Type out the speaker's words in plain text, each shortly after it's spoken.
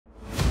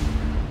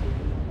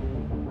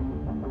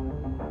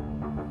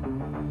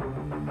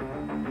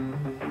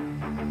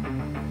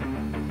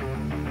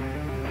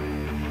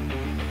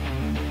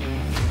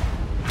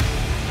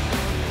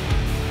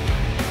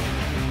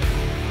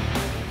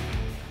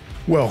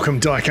Welcome,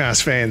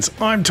 diecast fans.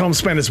 I'm Tom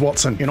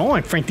Spanners-Watson. And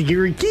I'm Frank the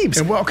Geary Gibbs.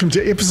 And welcome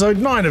to episode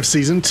 9 of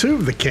season 2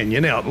 of the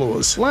Canyon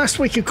Outlaws. Last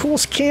week, of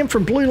course, Cam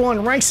from Blue Line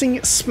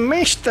Racing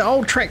smashed the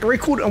old track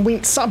record and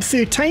went sub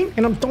 13,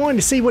 and I'm dying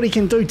to see what he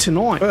can do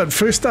tonight. But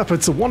first up,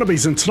 it's the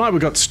Wannabes, and tonight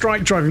we've got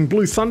Strike driving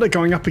Blue Thunder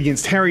going up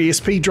against Harry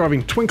SP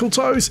driving Twinkle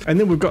Toes, and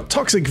then we've got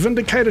Toxic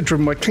Vindicator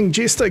driven by King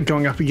Jester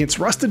going up against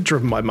Rusted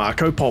driven by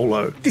Marco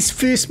Polo. This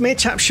first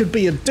matchup should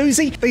be a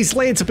doozy. These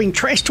lads have been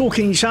trash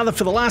talking each other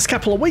for the last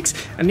couple of weeks,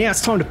 and now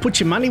it's time to put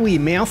your money where your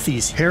mouth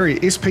is. Harry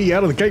SP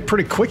out of the gate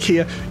pretty quick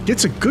here,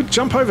 gets a good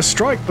jump over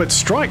Strike, but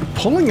Strike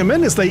pulling him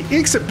in as they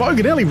exit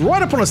Boganelli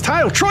right up on his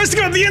tail, tries to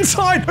go to the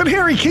inside, but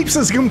Harry keeps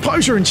his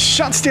composure and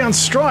shuts down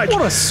Strike.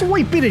 What a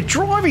sweet bit of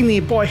driving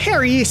there by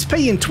Harry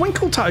SP and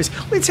Twinkle Toes.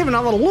 Let's have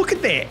another look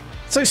at that.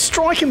 So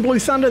Strike and Blue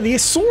Thunder there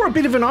saw a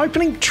bit of an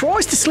opening,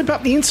 tries to slip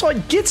up the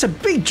inside, gets a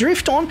big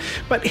drift on,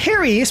 but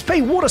Harry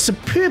SP, what a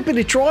superb bit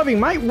of driving,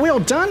 mate. Well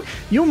done.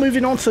 You're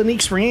moving on to the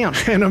next round.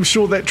 And I'm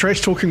sure that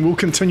trash talking will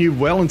continue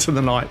well into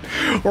the night.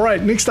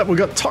 Alright, next up we've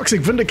got Toxic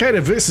Vindicator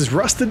versus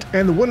Rusted,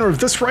 and the winner of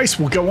this race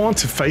will go on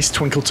to face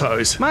Twinkle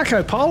Toes.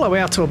 Marco Polo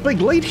out to a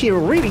big lead here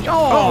already.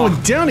 Oh,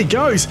 and down he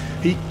goes.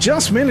 He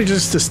just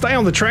manages to stay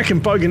on the track in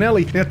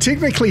Boganelli. Now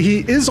technically he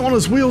is on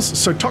his wheels,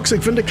 so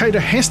Toxic Vindicator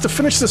has to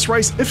finish this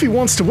race if he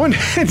wants to win.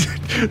 And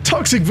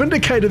Toxic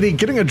Vindicator there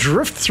getting a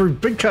drift through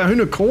Big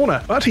Kahuna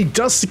Corner, but he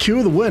does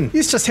secure the win.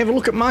 Let's just have a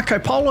look at Marco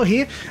Polo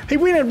here. He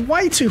went in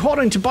way too hot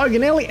into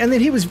Boganelli, and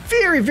then he was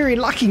very, very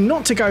lucky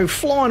not to go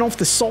flying off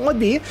the side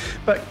there.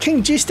 But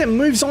King Jester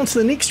moves on to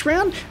the next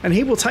round, and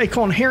he will take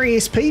on Harry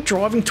SP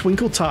driving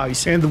Twinkle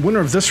Toes. And the winner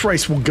of this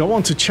race will go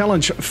on to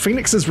challenge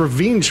Phoenix's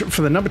Revenge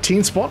for the number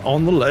 10 spot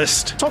on the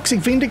list. Toxic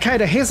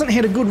Vindicator hasn't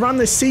had a good run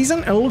this season,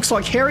 and it looks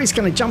like Harry's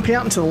going to jump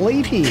out into the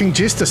lead here. King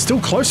Jester still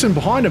close in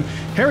behind him.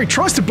 Harry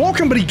tries to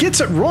block him, but he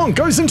gets it wrong,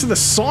 goes into the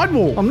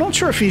sidewall. I'm not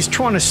sure if he's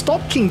trying to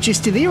stop King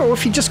Jester there or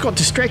if he just got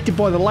distracted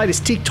by the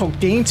latest TikTok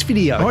dance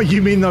video. Oh,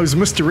 you mean those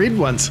Mr. Ed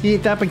ones? Yeah,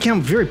 they've become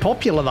very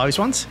popular, those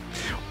ones.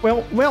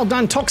 Well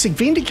done, Toxic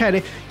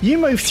Vindicator. You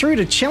move through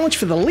to challenge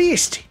for the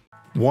list.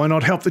 Why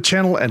not help the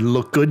channel and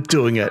look good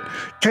doing it?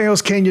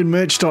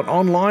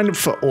 ChaosCanyonMerch.online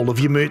for all of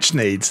your merch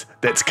needs.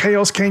 That's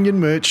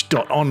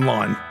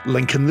ChaosCanyonMerch.online.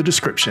 Link in the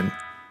description.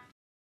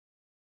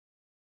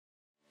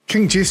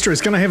 King Jester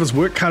is going to have his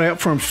work cut out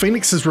for him.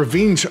 Phoenix's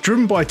Revenge,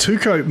 driven by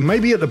Tuco,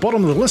 maybe at the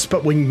bottom of the list,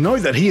 but we know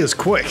that he is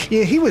quick.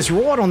 Yeah, he was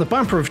right on the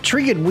bumper of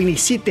Triggered when he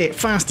set that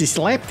fastest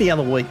lap the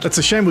other week. It's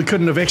a shame we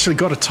couldn't have actually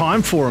got a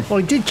time for him. Well,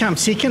 he did come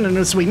second, and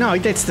as we know,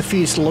 that's the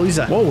first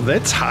loser. Whoa,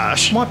 that's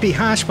harsh. Might be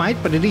harsh, mate,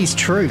 but it is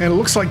true. And it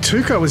looks like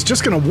Tuco is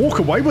just going to walk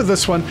away with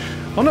this one.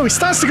 Oh no, he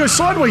starts to go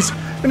sideways,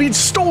 and he's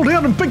stalled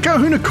out in Big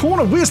Kahuna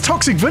Corner. Where's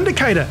Toxic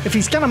Vindicator? If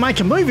he's going to make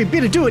a move, he'd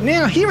better do it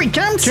now. Here he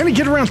comes. Can he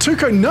get around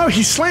Tuco? No,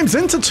 he slams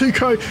into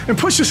Tuco and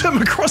pushes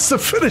him across the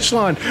finish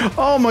line.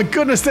 Oh my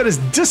goodness, that is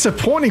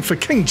disappointing for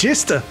King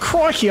Jester.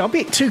 Crikey, I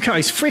bet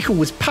Tuco's freckle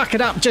was puckered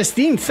up just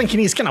then,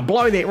 thinking he's going to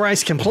blow that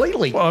race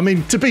completely. Well, I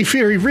mean, to be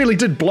fair, he really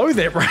did blow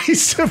that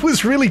race. It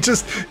was really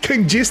just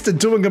King Jester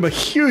doing him a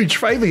huge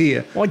favour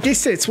here. Well, I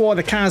guess that's why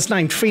the car's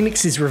named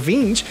Phoenix's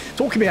Revenge.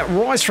 Talk about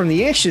rise from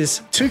the ashes.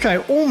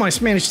 Tuco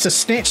almost managed to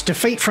snatch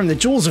defeat from the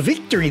jaws of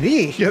victory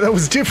there. Yeah, that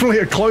was definitely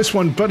a close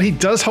one, but he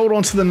does hold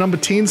on to the number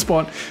 10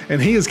 spot,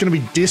 and he is going to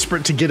be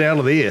desperate to get out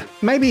of there.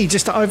 Maybe he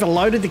just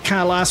overloaded the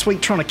car last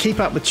week trying to keep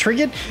up with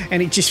Triggered,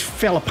 and it just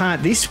fell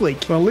apart this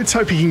week. Well, let's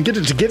hope he can get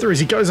it together as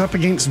he goes up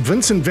against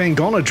Vincent Van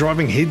Gogh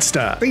driving Head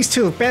Start. These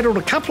two have battled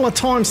a couple of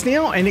times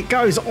now, and it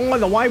goes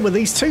either way with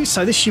these two,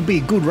 so this should be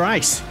a good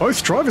race.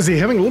 Both drivers are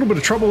having a little bit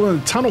of trouble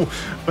in the tunnel,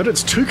 but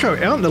it's Tuco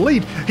out in the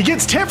lead. He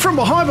gets tapped from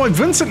behind by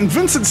Vincent, and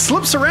Vincent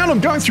slips around him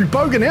going through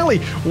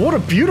Boganelli. What a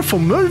beautiful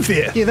move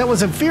there. Yeah, that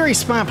was a very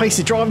smart piece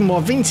of driving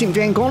by Vincent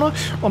Van Gogh.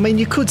 I mean,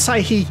 you could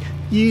say he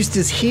used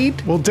his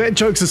head. Well, dad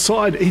jokes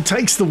aside, he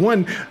takes the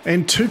win,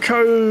 and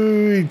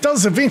Tuco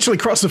does eventually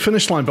cross the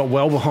finish line, but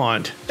well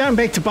behind. Going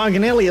back to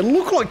Boganelli, it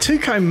looked like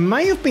Tuco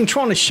may have been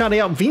trying to shut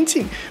out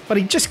Vincent, but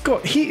he just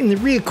got hit in the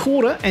rear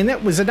quarter, and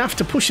that was enough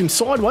to push him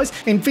sideways,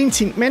 and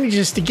Vincent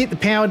manages to get the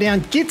power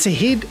down, gets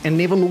ahead, and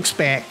never looks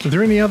back. Are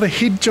there any other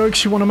head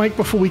jokes you want to make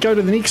before we go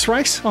to the next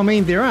race? I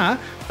mean, there are,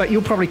 but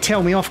you'll probably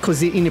tell me off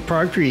because they're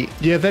inappropriate.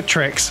 Yeah, that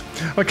tracks.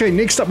 Okay,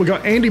 next up we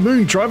got Andy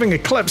Moon driving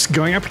Eclipse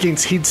going up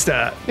against Head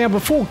Start. Now,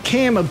 before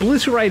Cam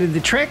obliterated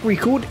the track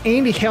record,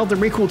 Andy held the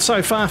record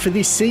so far for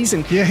this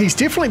season. Yeah, he's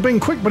definitely been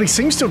quick, but he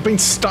seems to have been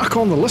stuck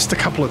on the list a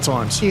couple of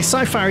times. Yeah,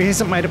 so far he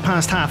hasn't made it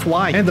past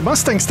halfway. And the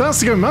Mustang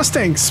starts to go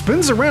Mustang,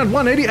 spins around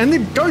 180 and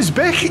then goes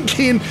back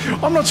again.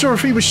 I'm not sure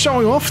if he was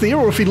showing off there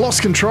or if he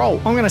lost control.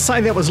 I'm going to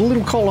say that was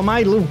little column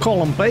A, little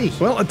column B.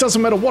 Well, it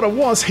doesn't matter what it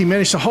was, he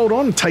managed to hold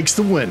on and takes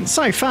the win.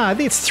 So so far,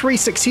 that's 3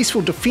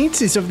 successful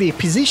defences of their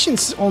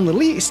positions on the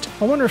list.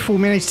 I wonder if we'll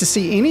manage to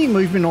see any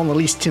movement on the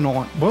list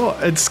tonight. Well,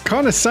 it's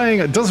kind of saying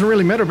it doesn't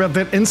really matter about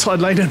that inside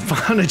lane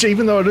advantage,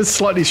 even though it is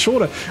slightly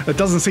shorter. It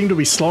doesn't seem to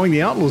be slowing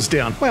the Outlaws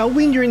down. Well,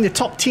 when you're in the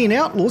top 10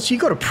 Outlaws,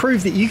 you've got to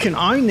prove that you can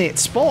own that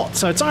spot,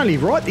 so it's only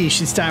right that you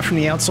should start from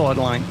the outside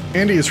lane.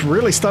 Andy is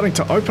really starting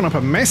to open up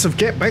a massive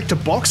gap back to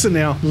Boxer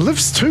now.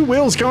 Lifts 2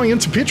 wheels going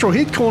into Petrol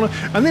Head corner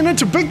and then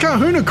into Big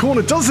Kahuna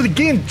corner. Does it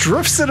again,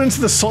 drifts it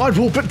into the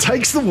sidewall but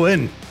takes the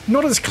win.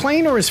 Not as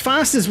clean or as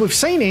fast as we've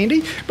seen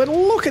Andy, but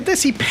look at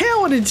this, he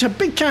powered into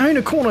Big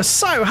Kahuna corner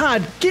so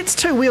hard, gets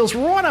 2 wheels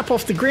right up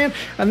off the ground,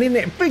 and then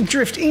that big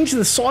drift into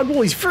the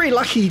sidewall. He's very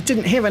lucky he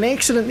didn't have an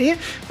accident there,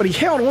 but he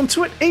held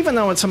onto it even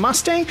though it's a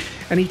Mustang,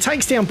 and he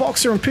takes down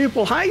Boxer and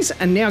Purple Haze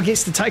and now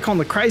gets to take on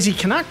the crazy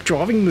Canuck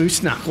driving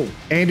Moose Knuckle.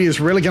 Andy is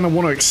really going to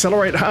want to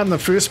accelerate hard in the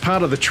first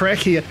part of the track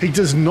here. He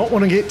does not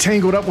want to get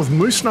tangled up with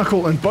Moose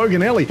Knuckle and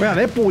Bogan Alley. Wow,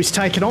 that boy's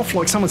taken off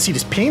like someone set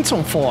his pants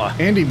on fire.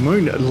 Andy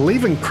Moon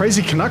leaving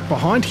Crazy Canuck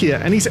behind here,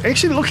 and he's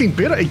actually looking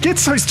better. He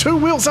gets those 2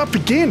 wheels up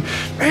again.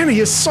 Man,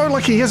 he is so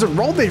lucky he hasn't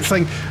rolled that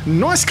thing.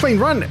 Nice clean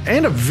run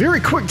and a very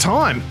quick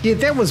time. Yeah,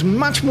 that was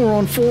much more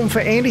on form for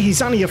Andy.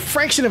 He's only a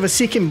fraction of a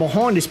second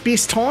behind his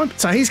best time,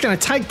 so he's going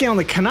to take down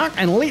the Canuck,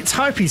 and let's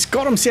hope he's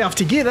got himself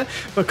together,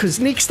 because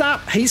next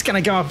up he's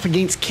going to go up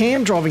against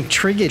Cam driving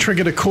Triggered.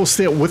 Triggered, of course,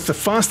 there with the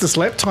fastest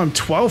lap time,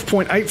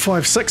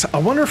 12.856. I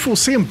wonder if we'll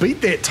see him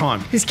beat that time.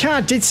 His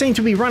car did seem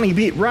to be running a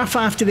bit rough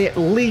after that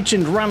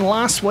legend run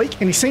last week,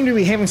 and he seemed to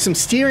be having some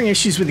steering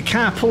issues with the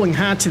car pulling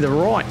hard to the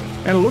right.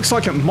 And it looks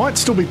like it might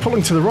still be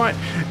pulling to the right.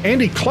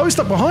 Andy closed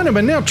up behind him,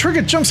 and now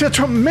Trigger jumps out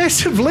to a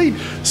massive lead,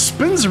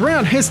 spins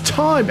around, has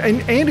time,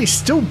 and Andy's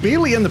still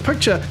barely in the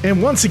picture.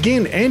 And once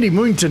again, Andy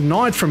Moon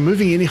denied from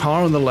moving any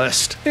higher on the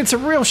list. It's a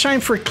real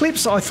shame for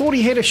Eclipse. I thought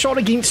he had a shot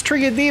against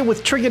Trigger there,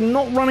 with Trigger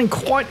not running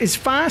quite as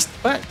fast,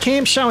 but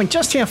Cam's showing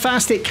just how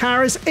fast that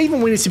car is.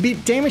 Even when it's a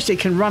bit damaged, it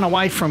can run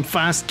away from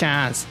fast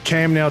cars.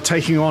 Cam now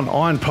taking on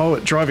Iron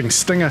Poet driving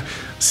Stinger.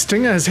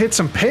 Stinger has had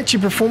some patchy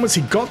performance.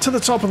 He got to the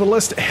top of the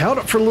list, held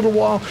it for a little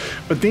while,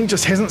 but then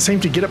just hasn't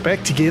seemed to get it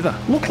back together.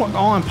 Looked like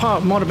Iron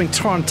Poet might have been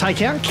trying to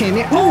take out Cam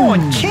now. Oh,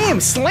 and Cam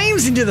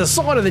slams into the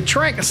side of the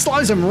track and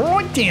slows him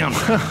right down.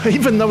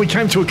 Even though he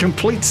came to a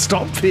complete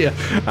stop there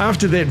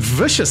after that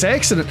vicious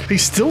accident,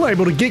 he's still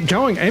able to get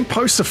going and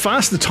post a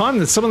faster time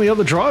than some of the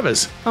other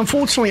drivers.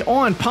 Unfortunately,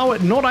 Iron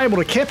Poet not able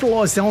to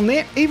capitalise on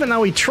that, even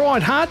though he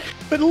tried hard.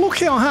 But look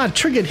how hard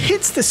Triggered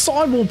hits the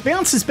sidewall,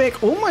 bounces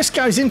back, almost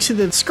goes into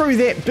the screw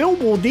that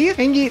billboard there,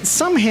 and yet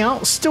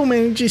somehow still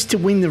manages to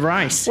win the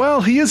race.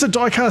 Well, he is a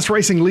diecast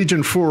racing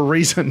legend for a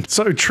reason.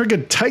 So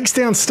Triggered takes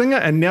down Stinger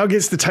and now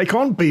gets to take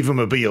on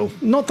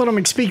Beavermobile. Not that I'm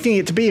expecting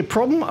it to be a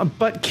problem,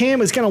 but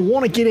Cam is going to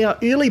want to get out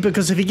early,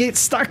 because if he gets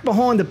stuck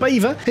behind the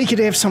Beaver, he could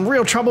have some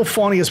real trouble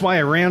finding his way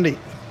around it.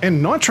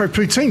 And Nitro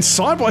Poutine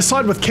side by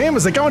side with Cam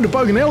as they go into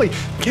Bogan Alley.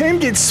 Cam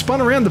gets spun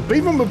around. The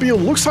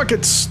Beavermobile looks like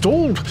it's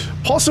stalled,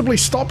 possibly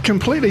stopped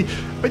completely.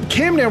 But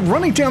Cam now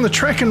running down the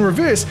track in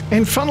reverse,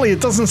 and funnily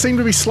it doesn't seem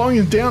to be slowing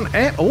him down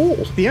at all.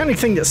 The only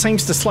thing that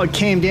seems to slow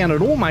Cam down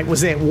at all, mate, was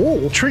that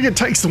wall. Trigger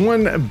takes the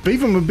win.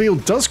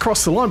 Beavermobile does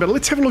cross the line, but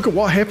let's have a look at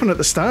what happened at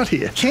the start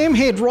here. Cam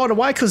had right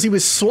away because he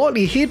was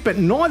slightly ahead, but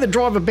neither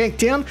driver backed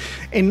down,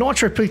 and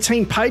Nitro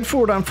Poutine paid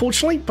for it,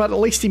 unfortunately, but at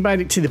least he made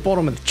it to the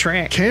bottom of the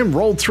track. Cam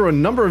rolled through a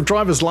number of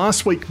drivers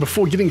last week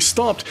before getting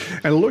stopped,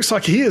 and it looks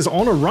like he is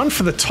on a run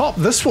for the top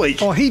this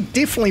week. Oh, he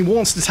definitely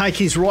wants to take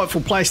his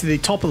rightful place at the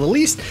top of the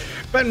list,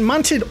 but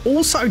Munted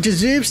also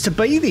deserves to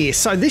be there,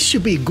 so this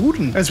should be a good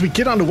one. As we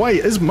get underway,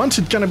 is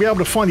Munted going to be able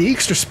to find the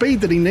extra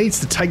speed that he needs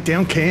to take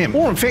down Cam?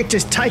 Or in fact,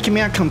 just take him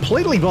out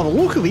completely by the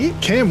look of it.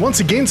 Cam once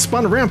again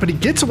spun around, but he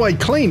gets away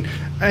clean,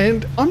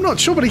 and I'm not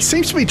sure, but he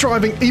seems to be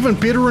driving even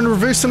better in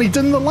reverse than he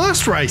did in the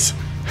last race.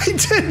 He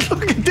did,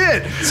 look at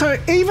that. So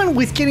even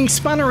with getting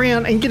spun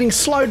around and getting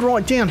slowed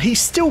right down, he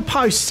still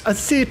posts a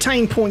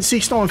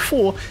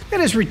 13.694. That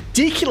is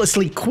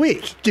ridiculously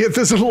quick. Yeah,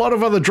 there's a lot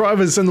of other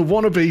drivers in the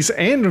wannabes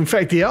and in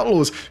fact the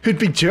Outlaws who'd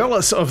be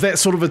jealous of that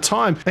sort of a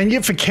time. And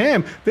yet for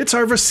Cam, that's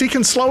over a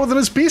second slower than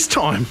his best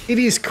time. It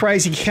is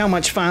crazy how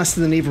much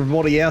faster than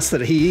everybody else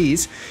that he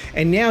is.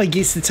 And now he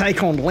gets to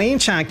take on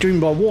Landshark, driven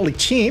by Wally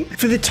Champ,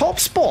 for the top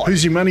spot.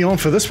 Who's your money on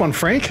for this one,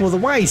 Frank? Well, the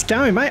way he's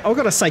going, mate, I've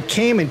got to say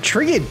Cam and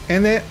Triggered.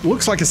 And that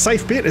looks like a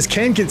safe bet as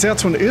Cam gets out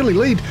to an early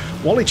lead.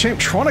 Wally Champ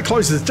trying to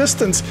close his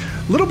distance.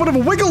 Little bit of a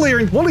wiggle there,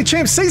 and Wally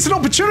Champ sees an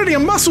opportunity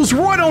and muscles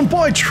right on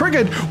by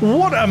Triggered.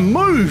 What a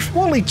move.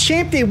 Wally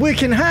Champ there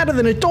working harder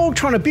than a dog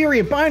trying to bury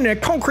a bone in a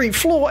concrete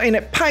floor, and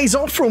it pays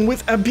off for him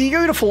with a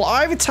beautiful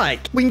overtake.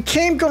 When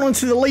Cam got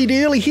onto the lead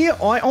early here,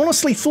 I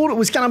honestly thought it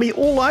was going to be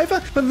all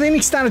over, but then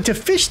he started to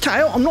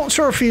fishtail. I'm not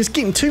sure if he was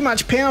getting too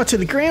much power to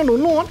the ground or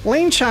not.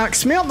 Landshark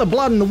smelt the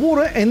blood in the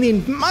water and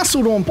then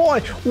muscled on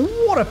by.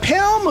 What a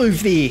power move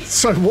move there.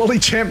 So Wally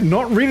Champ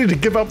not ready to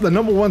give up the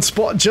 #1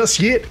 spot just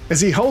yet,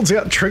 as he holds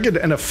out Triggered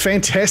in a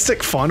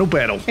fantastic final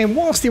battle. And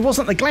whilst there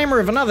wasn't the glamour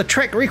of another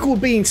track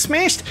record being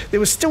smashed, there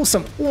was still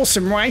some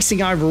awesome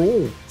racing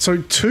overall. So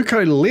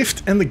Tuco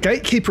left in the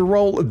gatekeeper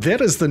role.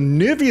 That is the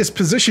nerviest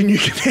position you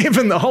can have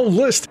in the whole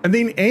list. And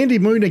then Andy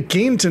Moon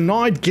again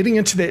denied getting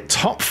into that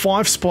top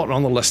 5 spot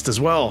on the list as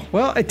well.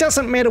 Well, it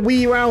doesn't matter where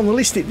you are on the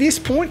list at this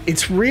point.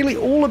 It's really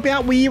all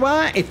about where you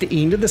are at the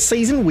end of the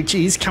season, which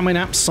is coming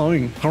up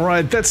soon. All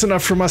right, that's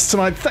enough from us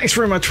tonight. Thanks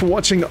very much for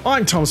watching.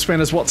 I'm Tom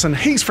Spanners Watson.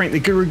 He's Frank the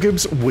Guru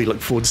Gibbs. We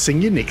look forward to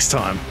seeing you next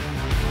time.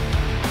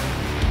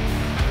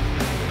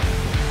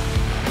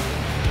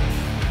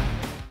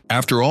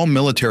 After all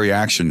military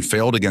action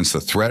failed against the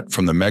threat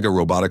from the Mega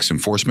Robotics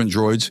enforcement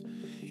droids,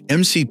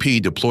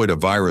 MCP deployed a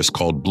virus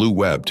called Blue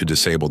Web to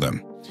disable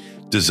them.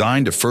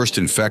 Designed to first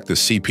infect the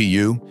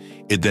CPU,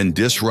 it then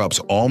disrupts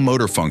all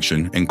motor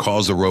function and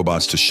causes the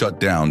robots to shut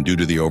down due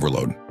to the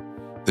overload.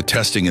 The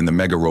testing in the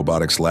Mega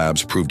Robotics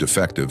labs proved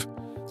effective,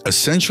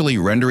 essentially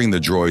rendering the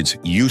droids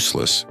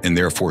useless and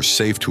therefore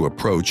safe to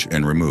approach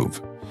and remove.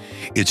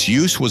 Its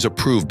use was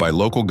approved by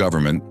local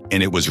government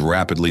and it was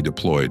rapidly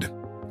deployed.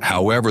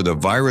 However, the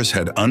virus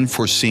had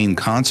unforeseen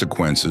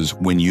consequences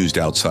when used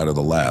outside of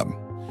the lab.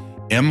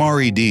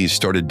 MREDs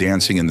started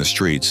dancing in the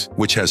streets,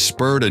 which has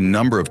spurred a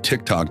number of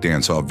TikTok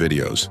dance-off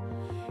videos.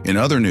 In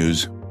other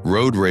news,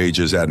 road rage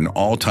is at an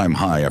all-time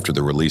high after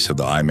the release of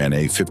the iMan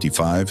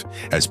A55,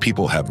 as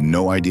people have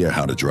no idea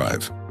how to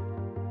drive.